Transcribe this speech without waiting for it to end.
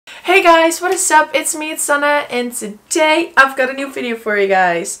Hey guys, what is up? It's me, it's Sanne, and today I've got a new video for you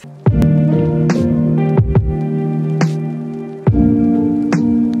guys.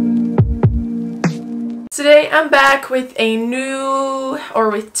 Today I'm back with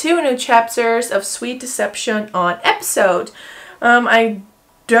with two new chapters of Sweet Deception on episode. I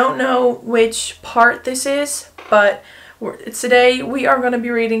don't know which part this is, but today we are going to be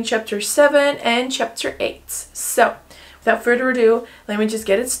reading chapter 7 and chapter 8. So, without further ado, let me just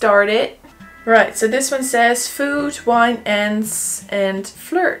get it started. Right, so this one says food, wine, ants, and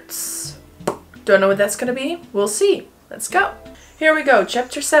flirts. Don't know what that's gonna be? We'll see. Let's go. Here we go,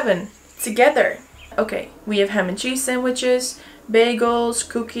 chapter 7. Together. Okay, we have ham and cheese sandwiches, bagels,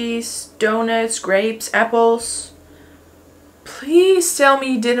 cookies, donuts, grapes, apples. Please tell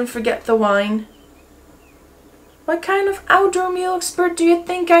me you didn't forget the wine. What kind of outdoor meal expert do you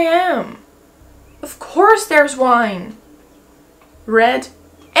think I am? Of course there's wine. Red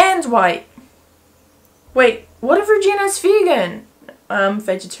and white. Wait, what if Regina's vegan? I'm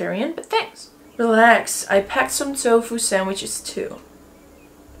vegetarian, but thanks. Relax, I packed some tofu sandwiches too.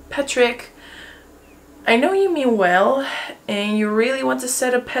 Patrick, I know you mean well, and you really want to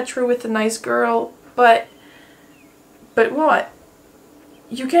set up Petra with a nice girl, but what?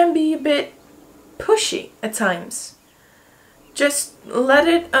 You can be a bit pushy at times. Just let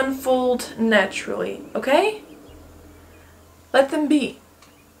it unfold naturally, okay? Let them be.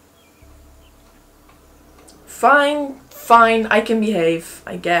 Fine, I can behave,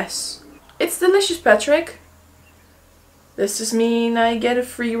 I guess. It's delicious, Patrick. Does this mean I get a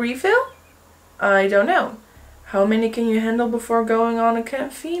free refill? I don't know. How many can you handle before going on a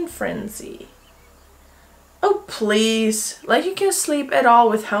caffeine frenzy? Oh, please. Like you can sleep at all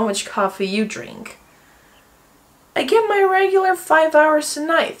with how much coffee you drink. I get my regular 5 hours a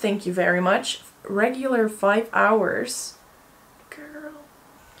night, thank you very much. Regular 5 hours? Girl.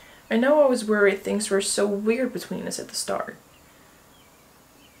 I know I was worried things were so weird between us at the start.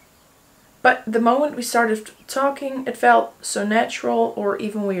 But the moment we started talking, it felt so natural or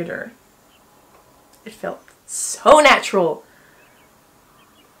even weirder. It felt so natural.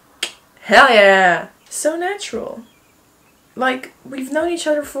 Hell yeah! So natural. Like, we've known each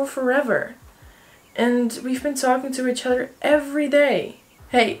other for forever. And we've been talking to each other every day.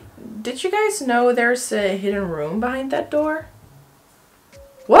 Hey, did you guys know there's a hidden room behind that door?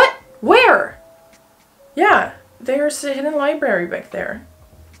 What? Where? Yeah, there's a hidden library back there.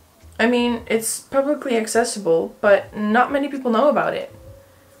 I mean, it's publicly accessible, but not many people know about it.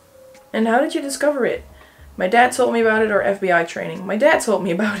 And how did you discover it? My dad told me about it, or FBI training. My dad told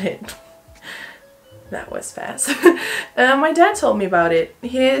me about it. That was fast. My dad told me about it.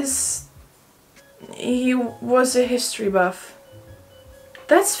 He was a history buff.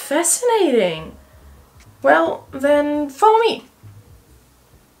 That's fascinating. Well, then follow me.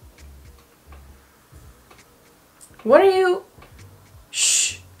 What are you?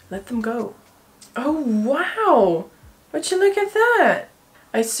 Shh, let them go. Oh, wow. Would you look at that?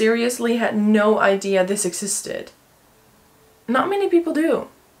 I seriously had no idea this existed. Not many people do.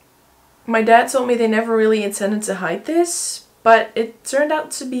 My dad told me they never really intended to hide this, but it turned out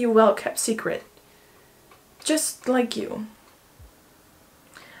to be a well-kept secret. Just like you.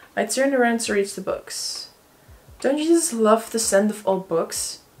 I turned around to reach the books. Don't you just love the scent of old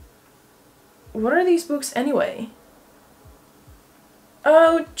books? What are these books anyway?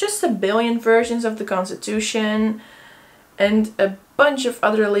 Oh, just a billion versions of the Constitution and a bunch of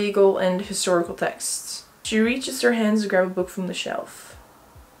other legal and historical texts. She reaches her hands to grab a book from the shelf.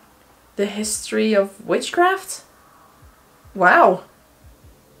 The History of Witchcraft? Wow!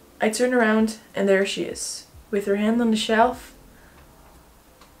 I turn around and there she is, with her hand on the shelf.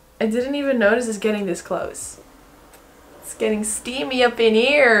 I didn't even notice it's getting this close. It's getting steamy up in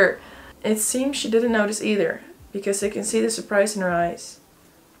here! It seems she didn't notice either, because I can see the surprise in her eyes.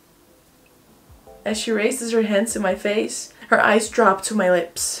 As she raises her hand to my face, her eyes drop to my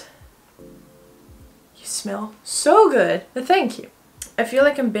lips. You smell so good! Thank you. I feel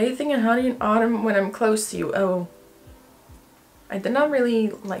like I'm bathing in honey in autumn when I'm close to you. Oh. I did not really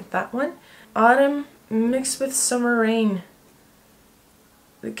like that one. Autumn mixed with summer rain.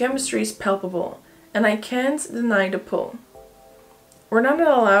 The chemistry is palpable, and I can't deny the pull. We're not in a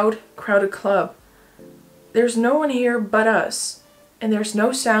loud, crowded club. There's no one here but us, and there's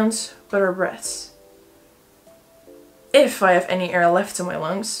no sounds but our breaths. If I have any air left in my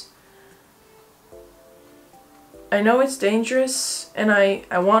lungs. I know it's dangerous, and I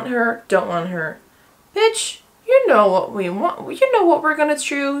want her, don't want her. Bitch, you know what we want. You know what we're gonna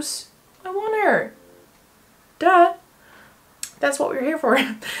choose. I want her. Duh. That's what we're here for.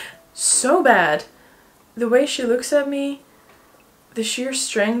 So bad. The way she looks at me, the sheer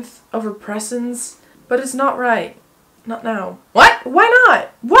strength of her presence, but it's not right. Not now. What? Why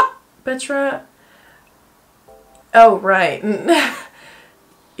not? What? Petra? Oh, right.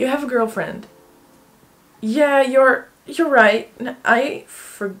 You have a girlfriend. Yeah, you're right. I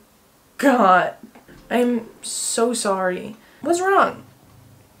forgot. I'm so sorry. What's wrong?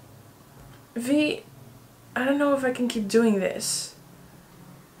 V, I don't know if I can keep doing this.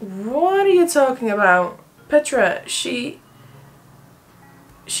 What are you talking about? Petra, she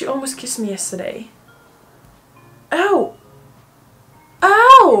almost kissed me yesterday. Oh!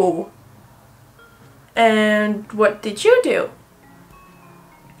 Oh! And what did you do?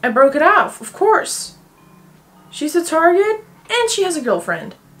 I broke it off, of course. She's a target, and she has a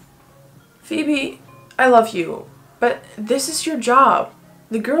girlfriend. Phoebe, I love you, but this is your job.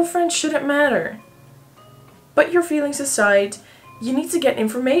 The girlfriend shouldn't matter. But your feelings aside, you need to get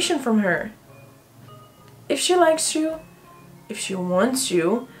information from her. If she likes you, if she wants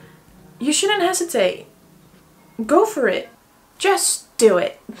you, you shouldn't hesitate. Go for it. Just do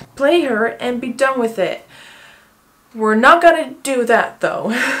it. Play her and be done with it. We're not gonna do that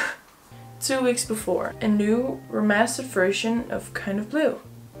though. 2 weeks before, a new remastered version of Kind of Blue.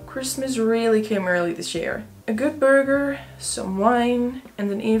 Christmas really came early this year. A good burger, some wine, and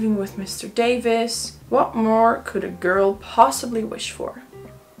an evening with Mr. Davis. What more could a girl possibly wish for?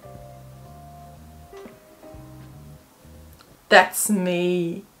 That's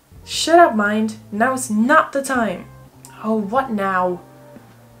me. Shut up, mind. Now is not the time. Oh, what now?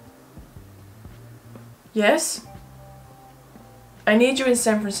 Yes? I need you in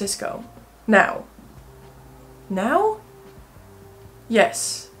San Francisco. Now. Now?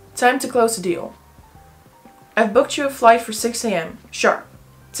 Yes. Time to close the deal. I've booked you a flight for 6 a.m. sharp.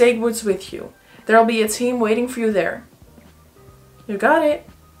 Take Woods with you. There'll be a team waiting for you there. You got it.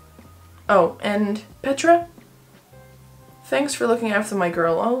 Oh, and Petra? Thanks for looking after my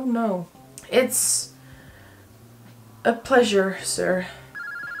girl. Oh no. It's a pleasure, sir.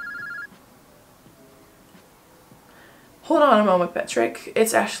 Hold on a moment, Patrick.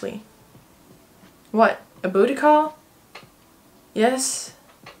 It's Ashley. What? A booty call? Yes?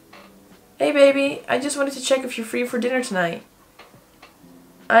 Hey baby, I just wanted to check if you're free for dinner tonight.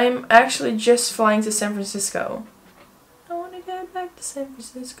 I'm actually just flying to San Francisco. I want to get back to San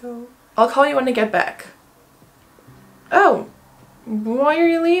Francisco. I'll call you when I get back. Oh, why are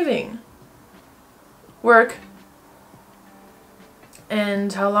you leaving? Work.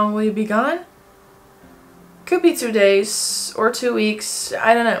 And how long will you be gone? Could be 2 days or 2 weeks,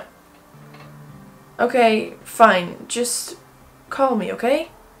 I don't know. Okay, fine, just call me, okay?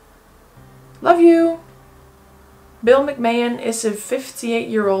 Love you. Bill McMahon is a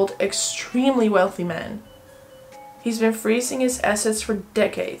 58-year-old extremely wealthy man. He's been freezing his assets for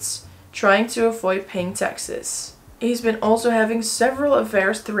decades, trying to avoid paying taxes. He's been also having several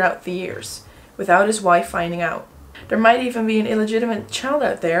affairs throughout the years, without his wife finding out. There might even be an illegitimate child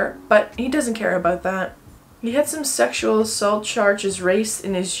out there, but he doesn't care about that. He had some sexual assault charges raised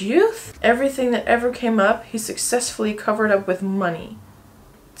in his youth. Everything that ever came up, he successfully covered up with money.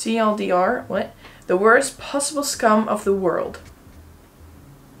 TLDR, what? The worst possible scum of the world.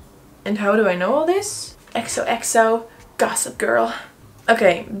 And how do I know all this? XOXO, gossip girl.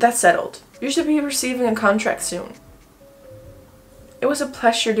 Okay, that's settled. You should be receiving a contract soon. It was a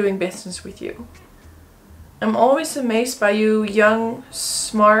pleasure doing business with you. I'm always amazed by you young,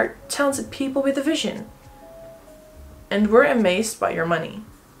 smart, talented people with a vision. And we're amazed by your money.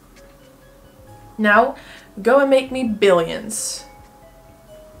 Now, go and make me billions.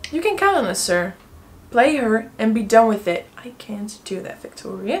 You can count on us, sir. Play her and be done with it. I can't do that,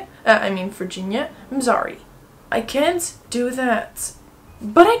 Virginia. I'm sorry. I can't do that.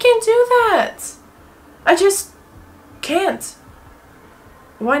 But I can't do that. I just can't.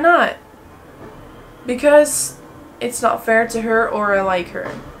 Why not? Because it's not fair to her or I like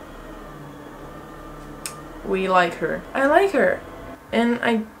her. We like her. I like her. And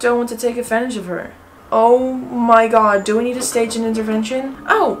I don't want to take advantage of her. Oh my god, do we need to stage an intervention?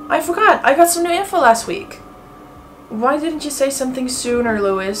 Oh, I forgot. I got some new info last week. Why didn't you say something sooner,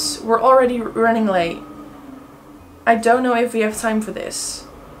 Louis? We're already running late. I don't know if we have time for this.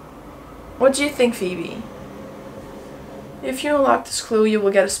 What do you think, Phoebe? If you unlock this clue, you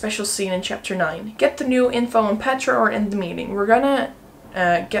will get a special scene in Chapter 9. Get the new info on Petra or end the meeting. We're gonna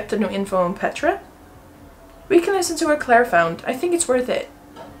get the new info on Petra. We can listen to what Claire found. I think it's worth it.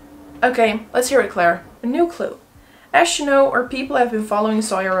 Okay, let's hear it, Claire. A new clue. As you know, our people have been following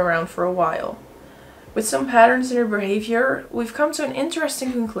Sawyer around for a while. With some patterns in her behavior, we've come to an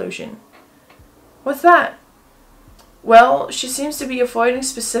interesting conclusion. What's that? Well, she seems to be avoiding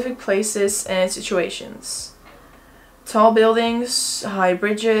specific places and situations. Tall buildings, high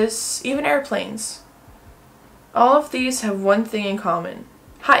bridges, even airplanes. All of these have one thing in common.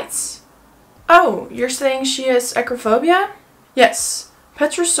 Heights. Oh, you're saying she has acrophobia? Yes,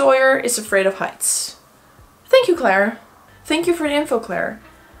 Petra Sawyer is afraid of heights. Thank you, Claire. Thank you for the info, Claire.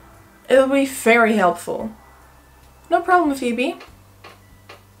 It'll be very helpful. No problem, Phoebe.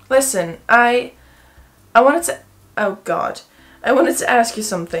 Listen, I wanted to... Oh, God. I wanted to ask you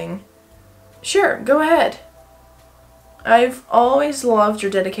something. Sure, go ahead. I've always loved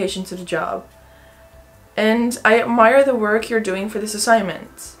your dedication to the job. And I admire the work you're doing for this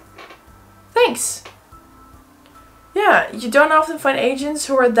assignment. Thanks. Yeah, you don't often find agents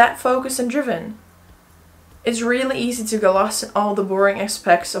who are that focused and driven. It's really easy to get lost in all the boring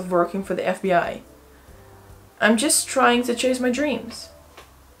aspects of working for the FBI. I'm just trying to chase my dreams.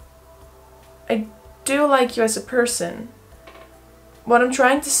 I do like you as a person. What I'm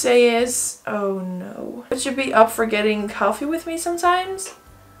trying to say is... Oh no. Would you be up for getting coffee with me sometimes?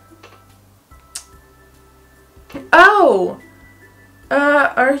 Oh!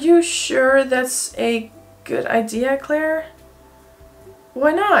 Are you sure that's a good idea, Claire?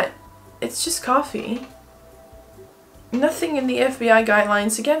 Why not? It's just coffee. Nothing in the FBI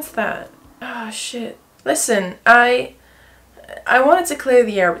guidelines against that. Ah, shit. Listen, I wanted to clear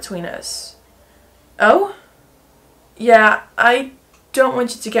the air between us. Oh? Yeah, I don't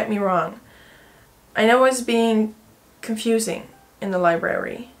want you to get me wrong. I know I was being confusing in the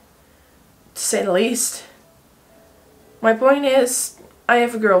library, to say the least. My point is, I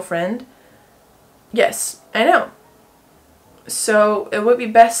have a girlfriend. Yes, I know. So it would be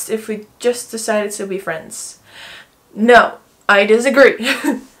best if we just decided to be friends. No, I disagree.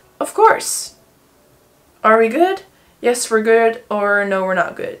 Of course. Are we good? Yes, we're good, or no, we're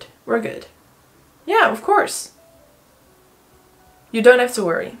not good. We're good. Yeah, of course. You don't have to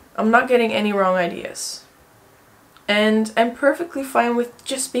worry. I'm not getting any wrong ideas. And I'm perfectly fine with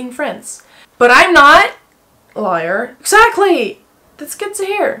just being friends. But I'm not! Liar. Exactly! That's good to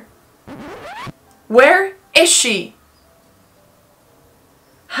hear. Where is she?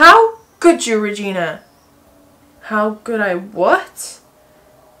 How could you, Regina? How could I what?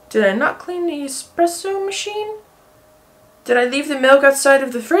 Did I not clean the espresso machine? Did I leave the milk outside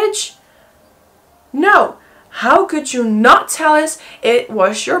of the fridge? No! How could you not tell us it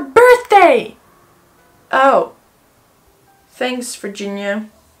was your birthday? Oh. Thanks, Virginia.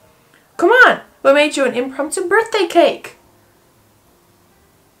 Come on! We made you an impromptu birthday cake!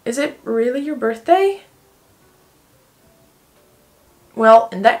 Is it really your birthday? Well,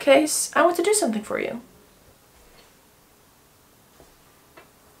 in that case, I want to do something for you.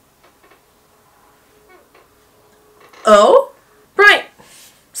 Oh? Right.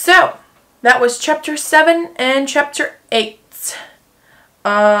 So, that was chapter 7 and chapter 8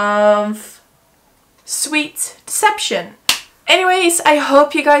 of Sweet Deception. Anyways, I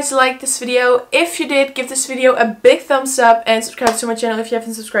hope you guys liked this video. If you did, give this video a big thumbs up and subscribe to my channel if you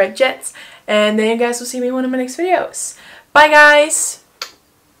haven't subscribed yet. And then you guys will see me in one of my next videos. Bye, guys!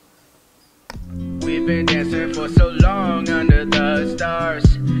 We've been dancing for so long under the stars.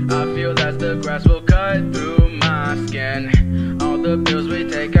 I feel that the grass will cut through my skin. All the bills we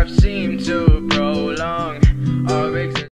take have seemed to prolong.